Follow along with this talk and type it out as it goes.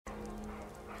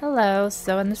Hello,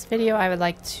 so in this video I would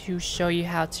like to show you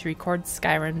how to record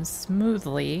Skyrim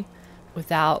smoothly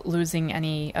without losing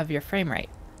any of your frame rate.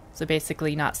 So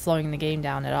basically not slowing the game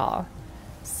down at all.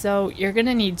 So you're going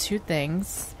to need two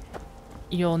things.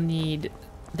 You'll need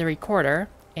the recorder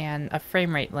and a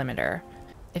frame rate limiter.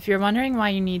 If you're wondering why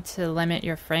you need to limit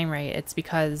your frame rate, it's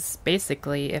because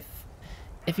basically if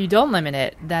you don't limit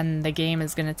it, then the game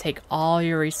is going to take all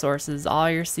your resources, all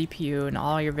your CPU and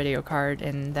all your video card,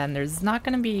 and then there's not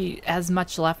going to be as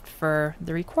much left for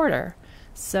the recorder.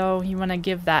 So you want to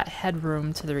give that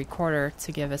headroom to the recorder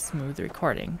to give a smooth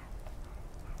recording.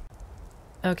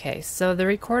 Okay, so the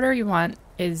recorder you want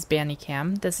is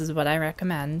Bandicam. This is what I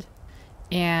recommend.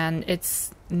 And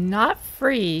it's not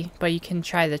free, but you can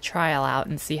try the trial out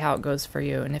and see how it goes for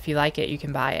you. And if you like it, you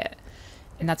can buy it.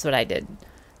 And that's what I did.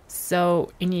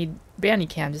 So you need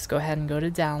Bandicam. Just go ahead and go to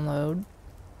download.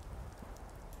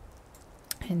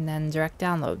 And then direct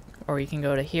download. Or you can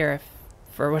go to here if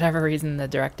for whatever reason the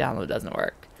direct download doesn't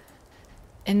work.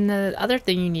 And the other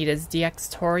thing you need is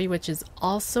Dxtory, which is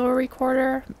also a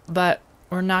recorder, but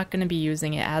we're not going to be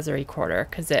using it as a recorder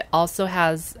because it also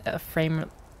has a frame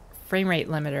rate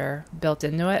limiter built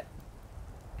into it.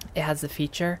 It has the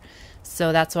feature.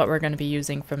 So that's what we're going to be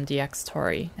using from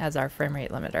Dxtory as our frame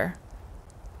rate limiter.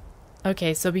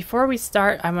 Okay, so before we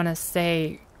start, I want to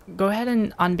say, go ahead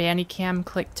and on Bandicam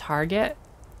click target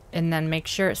and then make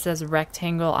sure it says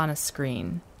rectangle on a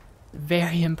screen.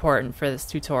 Very important for this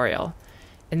tutorial.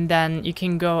 And then you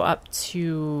can go up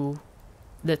to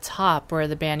the top where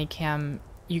the Bandicam,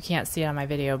 you can't see it on my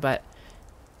video, but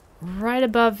right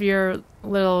above your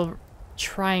little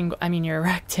triangle, your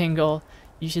rectangle,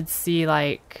 you should see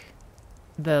like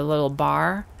the little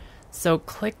bar. So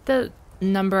click the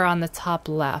number on the top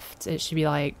left. It should be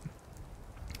like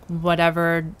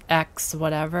whatever X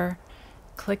whatever.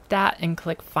 Click that and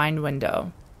click find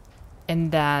window.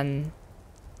 And then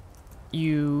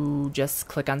you just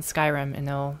click on Skyrim and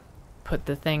it'll put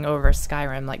the thing over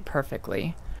Skyrim like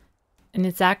perfectly. And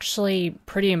it's actually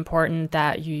pretty important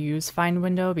that you use find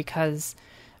window because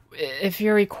if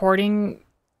you're recording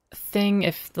thing,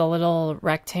 if the little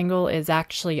rectangle is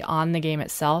actually on the game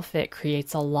itself, it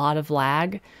creates a lot of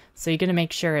lag. So you're going to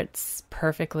make sure it's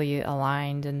perfectly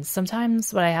aligned. And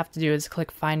sometimes what I have to do is click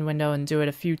find window and do it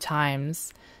a few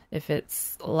times if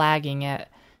it's lagging it.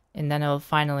 And then it'll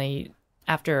finally,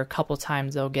 after a couple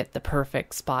times, it'll get the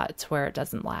perfect spot to where it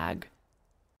doesn't lag.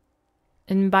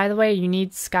 And by the way, you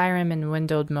need Skyrim in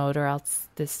windowed mode or else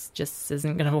this just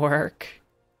isn't going to work.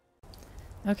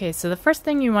 Okay, so the first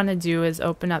thing you want to do is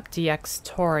open up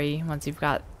Dxtory once you've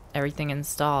got everything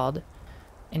installed.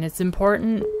 And it's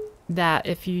important that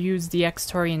if you use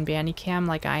Dxtory and Bandicam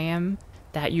like I am,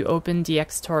 that you open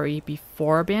Dxtory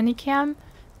before Bandicam,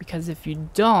 because if you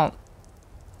don't,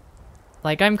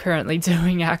 like I'm currently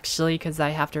doing actually because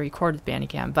I have to record with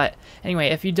Bandicam, but anyway,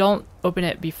 if you don't open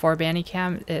it before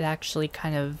Bandicam, it actually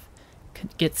kind of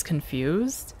gets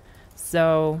confused.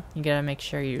 So you gotta make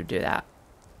sure you do that.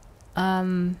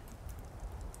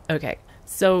 Okay,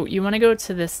 so you want to go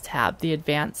to this tab, the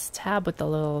advanced tab with the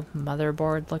little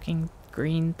motherboard looking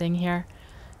green thing here.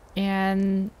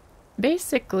 And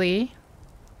basically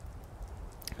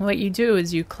what you do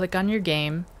is you click on your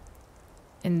game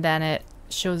and then it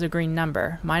shows a green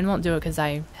number. Mine won't do it because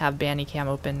I have Bandicam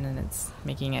open and it's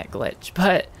making it glitch.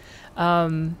 But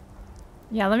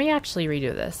yeah, let me actually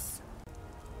redo this.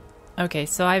 Okay,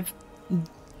 so I've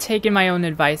taken my own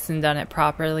advice and done it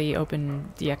properly,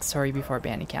 open Dxtory before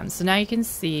Bandicam. So now you can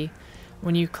see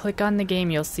when you click on the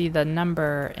game, you'll see the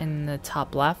number in the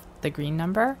top left, the green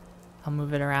number. I'll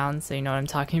move it around so you know what I'm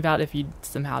talking about if you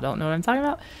somehow don't know what I'm talking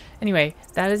about. Anyway,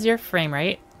 that is your frame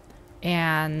rate.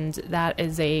 And that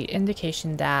is a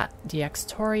indication that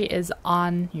Dxtory is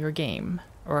on your game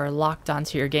or locked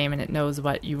onto your game and it knows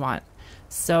what you want.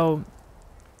 So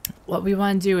what we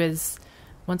want to do is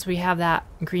once we have that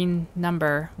green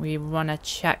number, we want to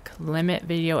check limit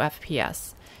video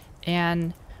FPS.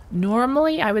 And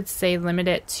normally I would say limit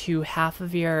it to half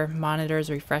of your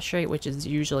monitor's refresh rate, which is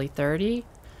usually 30.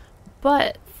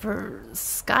 But for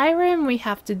Skyrim, we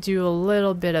have to do a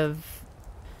little bit of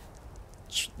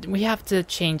we have to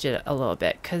change it a little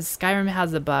bit because Skyrim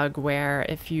has a bug where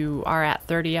if you are at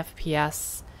 30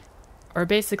 FPS, or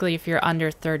basically if you're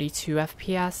under 32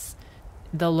 FPS,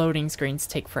 the loading screens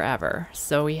take forever.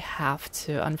 So we have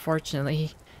to,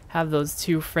 unfortunately, have those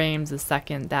 2 frames a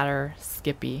second that are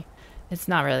skippy. It's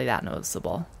not really that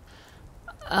noticeable.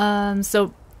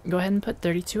 So go ahead and put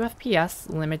 32 FPS,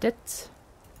 limit it.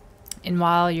 And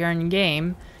while you're in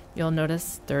game, you'll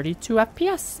notice 32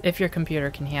 FPS if your computer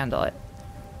can handle it.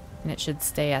 And it should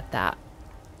stay at that.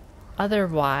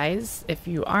 Otherwise, if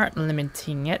you aren't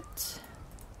limiting it,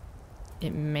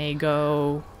 it may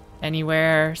go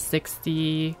anywhere,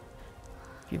 60.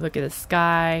 If you look at the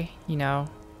sky, you know,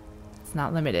 it's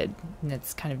not limited and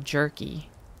it's kind of jerky.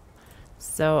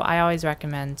 So I always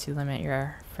recommend to limit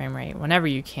your frame rate whenever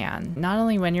you can. Not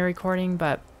only when you're recording,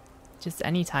 but just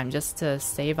anytime, just to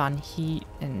save on heat,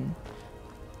 and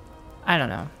I don't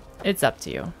know. It's up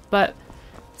to you. But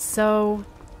so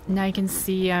now you can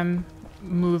see I'm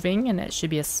moving and it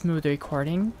should be a smooth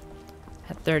recording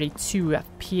at 32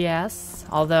 FPS.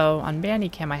 Although on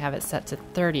Bandicam I have it set to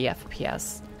 30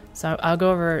 FPS. So I'll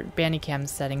go over Bandicam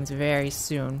settings very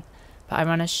soon. But I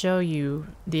want to show you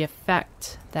the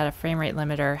effect that a frame rate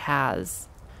limiter has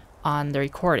on the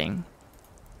recording.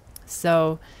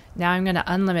 So now I'm going to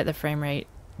unlimit the frame rate,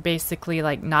 basically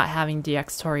like not having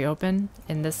Dxtory open,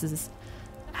 and this is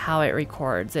how it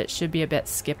records. It should be a bit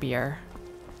skippier.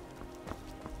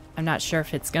 I'm not sure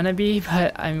if it's going to be,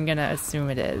 but I'm going to assume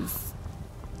it is.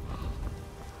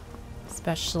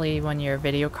 Especially when your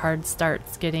video card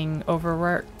starts getting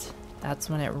overworked, that's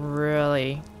when it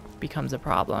really becomes a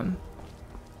problem.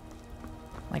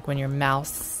 Like when your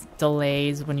mouse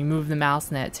delays, when you move the mouse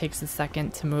and then it takes a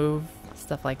second to move,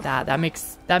 stuff like that. That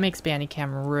makes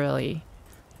Bandicam really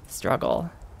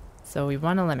struggle. So we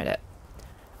want to limit it.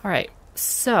 Alright,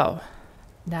 so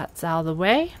that's out of the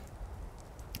way.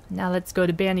 Now let's go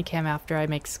to Bandicam after I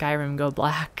make Skyrim go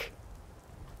black.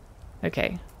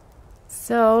 Okay,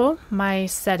 so my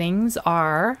settings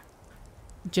are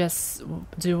just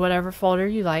do whatever folder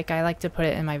you like. I like to put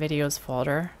it in my videos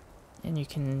folder, and you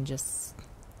can just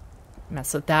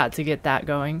mess with that to get that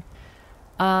going.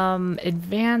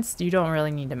 Advanced, you don't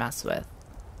really need to mess with.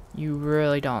 You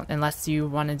really don't, unless you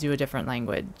want to do a different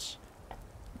language.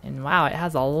 And wow, it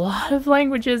has a lot of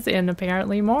languages and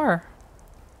apparently more.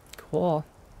 Cool.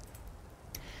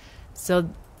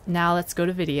 So now let's go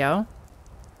to video.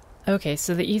 Okay,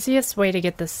 so the easiest way to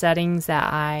get the settings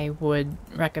that I would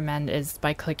recommend is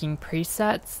by clicking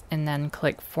presets and then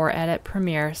click for edit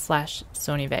Premiere /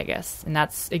 Sony Vegas. And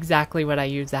that's exactly what I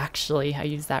use actually. I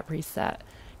use that preset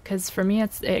because for me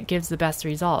it gives the best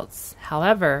results.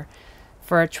 However,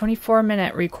 for a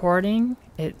 24-minute recording,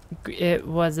 it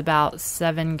was about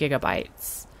 7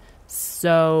 gigabytes.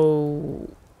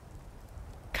 So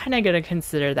kind of gonna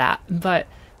consider that, but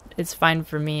it's fine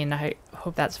for me, and I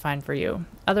hope that's fine for you.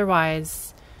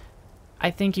 Otherwise, I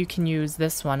think you can use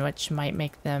this one, which might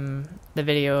make the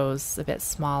videos a bit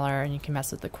smaller, and you can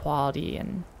mess with the quality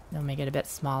and it'll make it a bit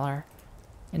smaller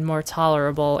and more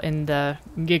tolerable in the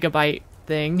gigabyte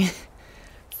thing.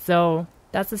 So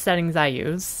that's the settings I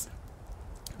use.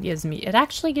 It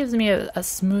actually gives me a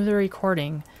smoother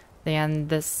recording than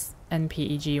this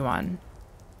NPEG one.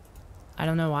 I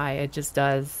don't know why, it just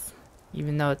does.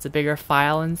 Even though it's a bigger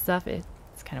file and stuff,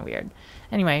 it's kind of weird.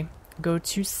 Anyway, go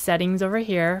to settings over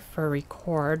here for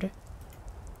record.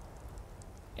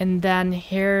 And then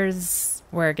here's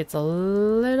where it gets a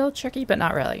little tricky, but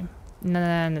not really.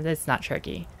 No, it's not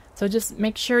tricky. So just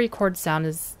make sure record sound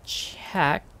is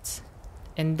checked.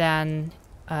 And then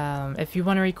if you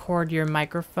want to record your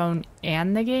microphone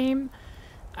and the game,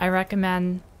 I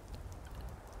recommend,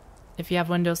 if you have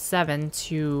Windows 7,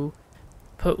 to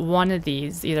put one of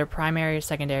these, either primary or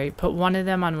secondary, put one of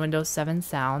them on Windows 7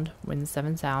 Sound,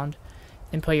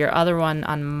 and put your other one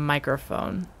on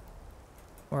microphone.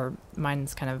 Or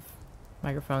mine's kind of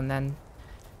microphone then.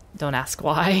 Don't ask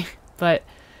why. But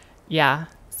yeah,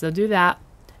 so do that.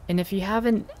 And if you have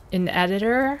an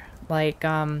editor, like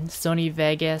Sony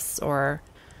Vegas or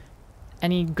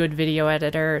any good video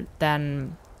editor,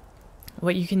 then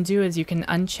what you can do is you can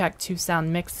uncheck two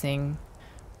sound mixing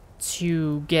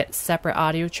to get separate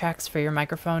audio tracks for your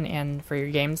microphone and for your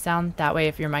game sound. That way,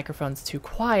 if your microphone's too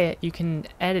quiet, you can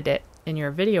edit it in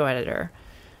your video editor.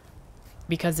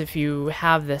 Because if you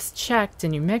have this checked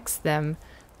and you mix them,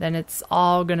 then it's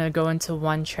all gonna go into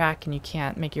one track and you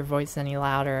can't make your voice any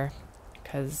louder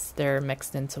because they're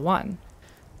mixed into one.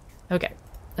 Okay,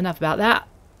 enough about that.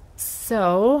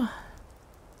 So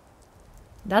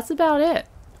that's about it.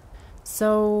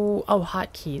 So,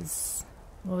 hotkeys.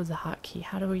 What was the hotkey?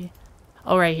 How do we...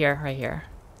 Oh, right here.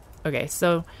 Okay,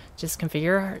 so just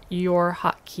configure your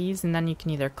hotkeys, and then you can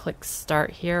either click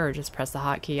start here or just press the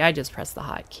hotkey. I just press the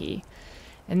hotkey.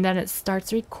 And then it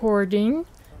starts recording.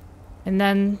 And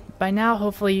then by now,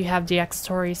 hopefully you have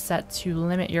Dxtory set to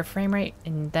limit your frame rate,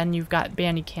 and then you've got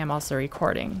Bandicam also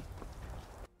recording.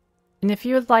 And if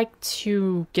you would like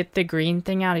to get the green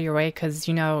thing out of your way, because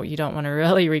you know you don't want to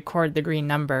really record the green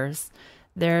numbers,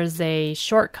 there's a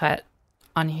shortcut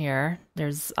on here.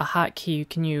 There's a hotkey you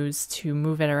can use to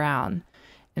move it around,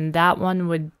 and that one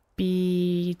would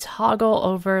be toggle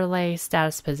overlay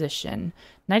status position.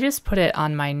 And I just put it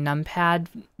on my numpad,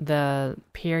 the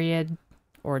period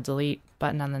or delete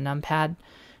button on the numpad,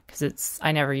 because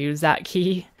I never use that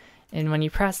key. And when you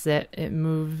press it, it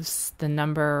moves the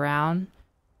number around.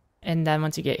 And then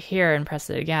once you get here and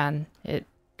press it again, it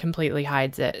completely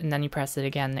hides it. And then you press it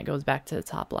again and it goes back to the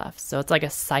top left. So it's like a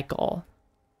cycle.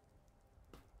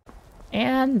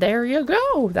 And there you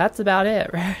go. That's about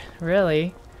it,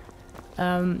 really.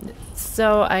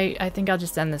 So I think I'll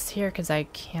just end this here because I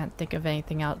can't think of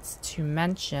anything else to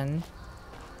mention.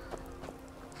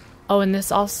 Oh, and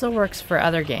this also works for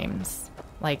other games.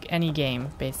 Like any game,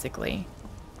 basically.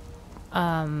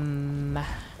 But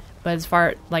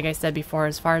like I said before,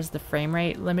 as far as the frame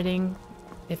rate limiting,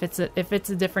 if it's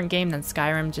a different game than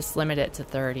Skyrim, just limit it to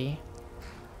 30.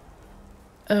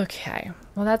 Okay,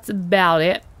 well that's about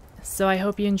it. So I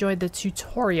hope you enjoyed the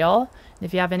tutorial.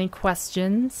 If you have any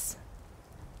questions,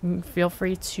 feel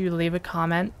free to leave a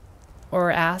comment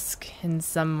or ask in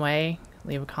some way.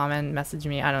 Leave a comment, message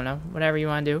me, I don't know, whatever you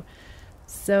want to do.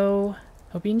 So,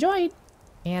 hope you enjoyed,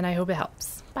 and I hope it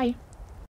helps. Bye.